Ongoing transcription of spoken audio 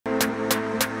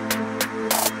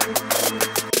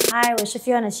Hi, 我是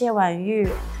Fiona Xie 婉玉.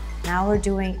 Now we're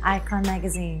doing Icon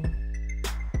Magazine.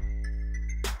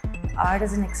 Art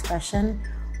is an expression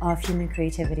of human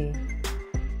creativity.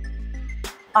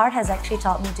 Art has actually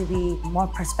taught me to be more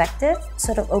perspective,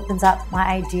 sort of opens up my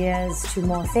ideas to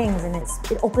more things, and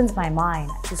it opens my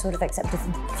mind to sort of accept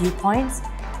different viewpoints.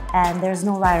 And there's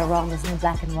no right or wrong, there's no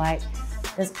black and white.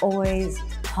 There's always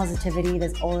positivity,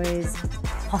 there's always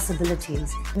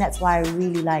possibilities. And that's why I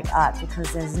really like art,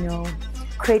 because there's no,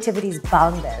 creativity is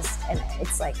boundless, and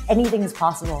it's like anything is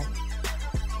possible.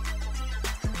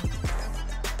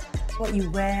 What you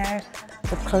wear,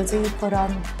 the clothes that you put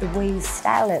on, the way you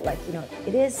style it,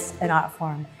 it is an art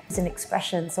form. It's an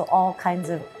expression, so all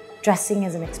kinds of dressing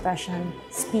is an expression,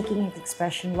 speaking is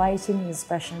expression, writing is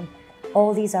expression.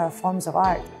 All these are forms of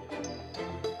art.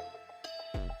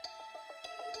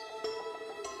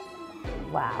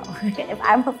 Wow, if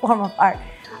I'm a form of art.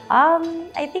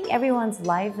 I think everyone's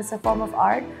life is a form of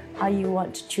art. How you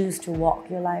want to choose to walk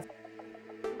your life.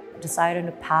 Decide on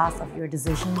the path of your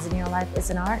decisions in your life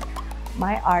is an art.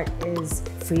 My art is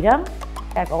freedom.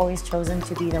 I've always chosen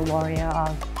to be the warrior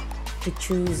to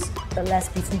choose the less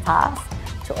beaten path,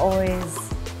 to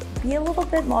always be a little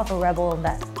bit more of a rebel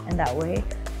in that way,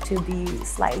 to be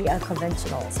slightly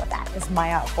unconventional. So that is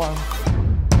my art form.